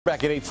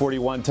Back at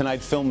 8:41 tonight,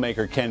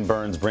 filmmaker Ken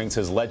Burns brings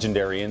his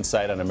legendary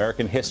insight on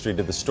American history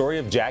to the story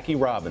of Jackie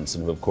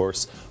Robinson, who, of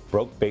course,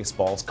 broke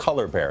baseball's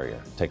color barrier.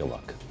 Take a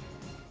look.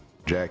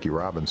 Jackie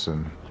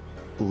Robinson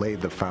laid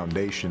the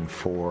foundation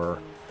for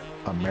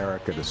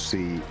America to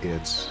see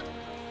its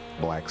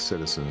black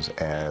citizens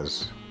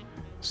as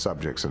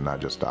subjects and not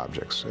just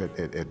objects.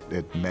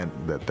 It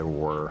meant that there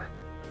were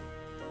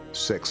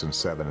 6- and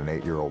 7- and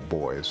 8-year-old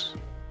boys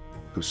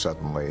who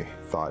suddenly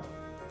thought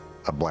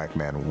a black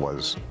man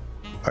was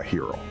a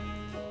hero.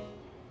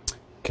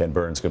 Ken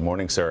Burns, good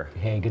morning, sir.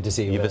 Hey, good to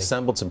see you. You've Willie.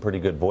 assembled some pretty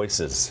good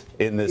voices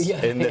in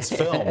this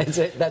film.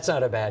 That's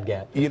not a bad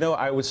get. You know,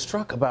 I was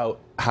struck about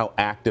how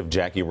active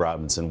Jackie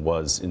Robinson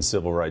was in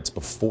civil rights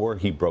before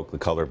he broke the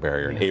color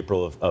barrier. In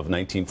April of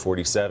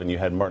 1947, you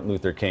had Martin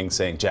Luther King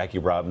saying Jackie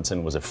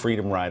Robinson was a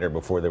freedom rider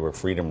before there were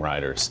freedom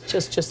riders.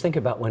 Just think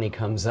about when he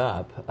comes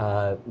up.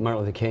 Martin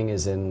Luther King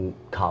is in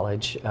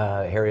college.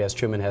 Harry S.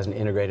 Truman hasn't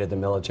integrated the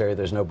military.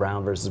 There's no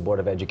Brown versus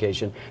Board of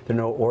Education. There are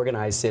no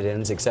organized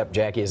sit-ins, except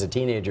Jackie as a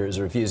teenager is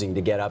refusing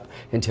to get up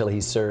until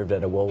he's served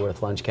at a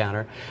Woolworth lunch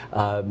counter.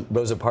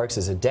 Rosa Parks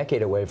is a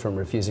decade away from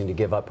refusing to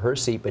give up her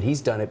seat, but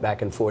he's done it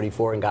back in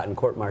 '44 and gotten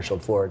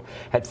court-martialed for it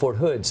at Fort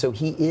Hood. So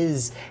he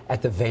is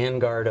at the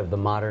vanguard of the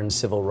modern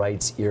civil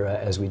rights era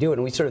as we do it.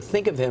 And we sort of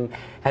think of him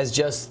as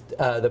just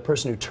the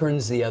person who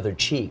turns the other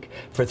cheek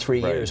for 3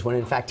 years, when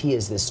in fact he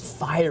is this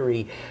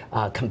fiery,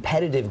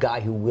 competitive guy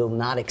who will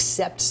not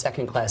accept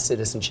second-class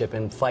citizenship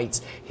and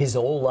fights his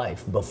whole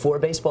life, before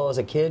baseball as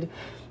a kid,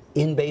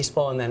 in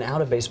baseball, and then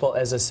out of baseball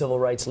as a civil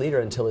rights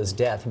leader until his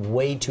death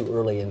way too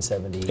early in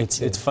 '72.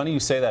 It's funny you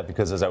say that,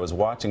 because as I was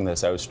watching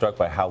this, I was struck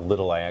by how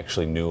little I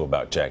actually knew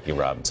about Jackie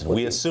Robinson.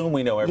 We assume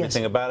we know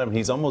everything about him.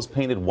 He's almost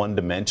painted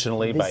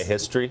one-dimensionally by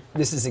history.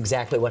 This is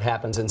exactly what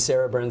happens. And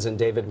Sarah Burns and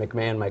David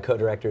McMahon, my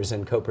co-directors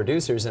and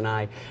co-producers, and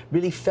I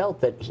really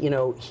felt that, you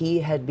know,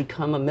 he had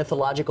become a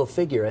mythological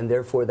figure, and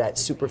therefore that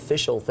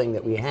superficial thing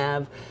that we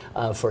have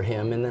for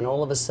him. And then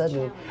all of a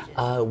sudden,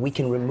 we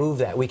can remove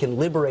that. We can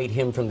liberate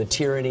him from the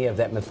tyranny of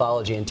that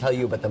mythology and tell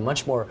you about the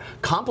much more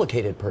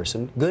complicated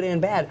person, good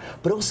and bad,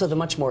 but also the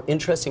much more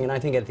interesting, and I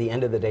think at the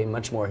end of the day,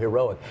 much more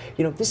heroic.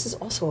 You know, this is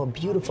also a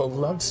beautiful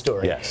love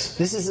story. Yes.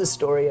 This is a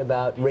story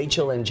about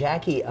Rachel and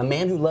Jackie, a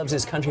man who loves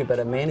his country, but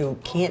a man who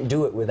can't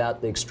do it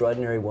without the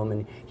extraordinary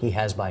woman he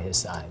has by his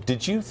side.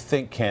 Did you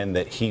think, Ken,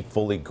 that he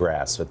fully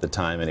grasped at the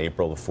time in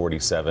April of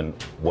 '47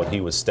 what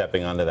he was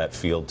stepping onto that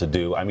field to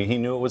do? I mean, he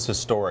knew it was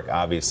historic,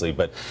 obviously,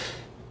 but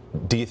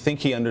do you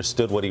think he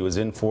understood what he was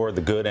in for, the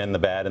good and the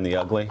bad and the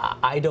ugly?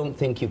 I don't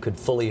think you could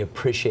fully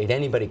appreciate,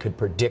 anybody could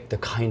predict the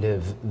kind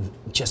of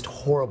just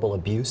horrible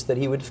abuse that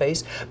he would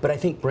face, but I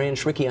think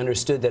Branch Rickey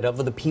understood that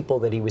of the people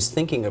that he was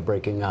thinking of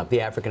breaking up,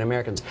 the African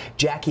Americans,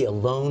 Jackie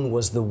alone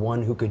was the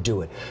one who could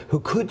do it,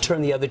 who could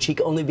turn the other cheek,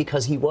 only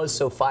because he was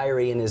so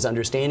fiery in his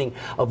understanding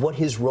of what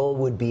his role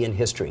would be in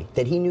history,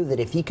 that he knew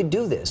that if he could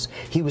do this,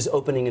 he was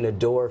opening a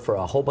door for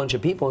a whole bunch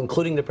of people,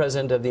 including the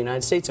President of the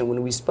United States. And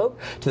when we spoke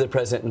to the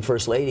President and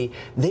First Lady,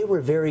 they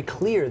were very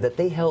clear that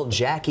they held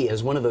Jackie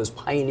as one of those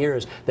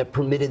pioneers that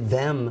permitted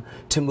them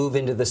to move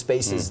into the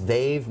spaces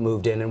they've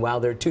moved in. And while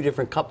they're two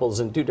different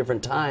couples and two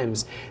different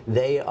times,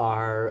 they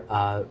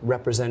are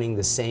representing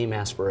the same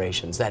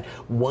aspirations, that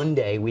one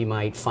day we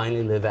might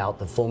finally live out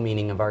the full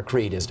meaning of our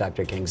creed, as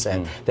Dr. King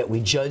said, that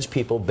we judge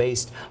people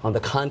based on the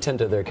content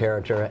of their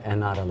character and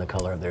not on the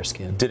color of their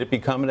skin. Did it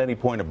become at any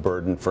point a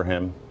burden for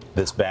him,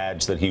 this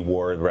badge that he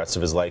wore the rest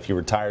of his life? He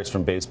retires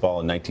from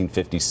baseball in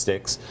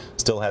 1956,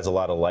 still has a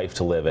lot of life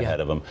to live ahead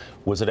of him.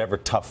 Was it ever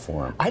tough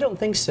for him? I don't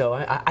think so.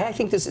 I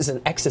think this is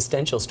an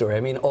existential story. I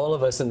mean, all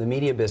of us in the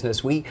media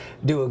business, we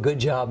do a good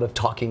job of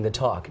talking the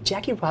talk.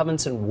 Jackie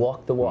Robinson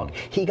walked the walk.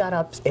 He got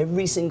up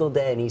every single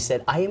day and he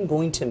said, I am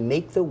going to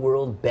make the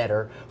world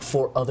better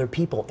for other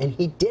people. And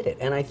he did it.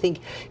 And I think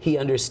he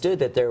understood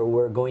that there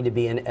were going to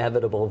be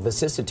inevitable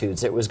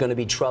vicissitudes. There was going to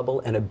be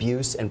trouble and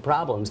abuse and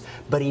problems,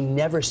 but he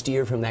never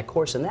steered from that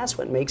course. And that's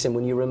what makes him,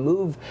 when you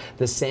remove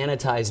the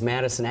sanitized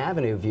Madison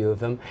Avenue view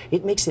of him,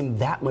 it makes him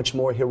that much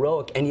more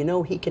heroic. And you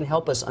know, he can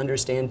help us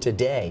understand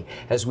today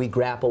as we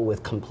grapple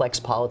with complex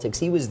politics.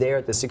 He was there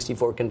at the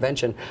 '64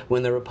 convention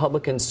when the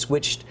Republicans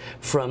switched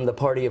from the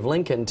party of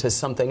Lincoln to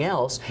something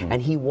else,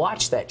 and he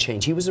watched that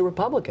change. He was a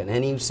Republican,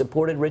 and he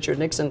supported Richard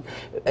Nixon,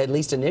 at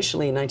least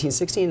initially in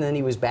 1960, and then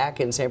he was back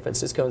in San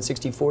Francisco in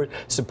 '64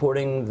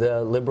 supporting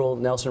the liberal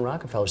Nelson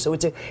Rockefeller. So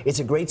it's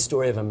a great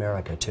story of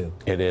America, too.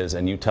 It is,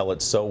 and you tell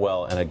it so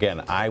well. And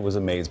again, I was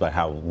amazed by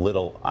how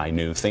little I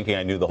knew, thinking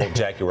I knew the whole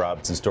Jackie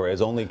Robinson story,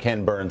 as only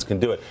Ken Burns can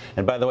do it.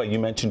 And by the way, you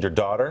mentioned your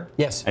daughter,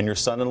 and your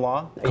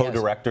son-in-law,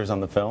 co-directors on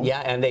the film. Yeah,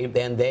 and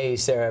they,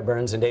 Sarah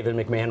Burns and David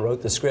McMahon,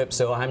 wrote the script.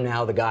 So I'm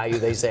now the guy who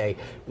they say,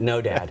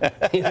 no, Dad,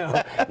 you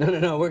know,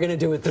 no, we're going to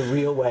do it the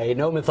real way,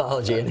 no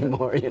mythology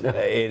anymore. You know,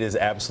 it is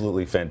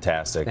absolutely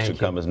fantastic. Should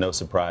come as no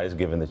surprise,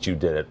 given that you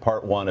did it.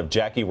 Part 1 of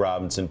Jackie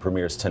Robinson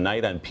premieres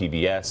tonight on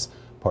PBS.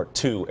 Part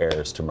 2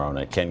 airs tomorrow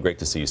night. Ken, great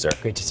to see you, sir.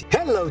 Great to see you.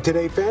 Hello,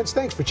 Today fans.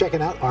 Thanks for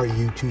checking out our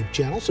YouTube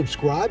channel.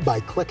 Subscribe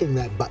by clicking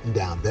that button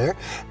down there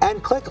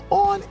and click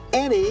on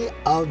any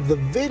of the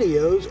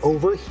videos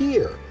over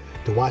here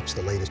to watch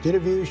the latest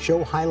interviews,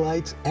 show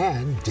highlights,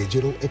 and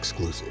digital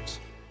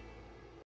exclusives.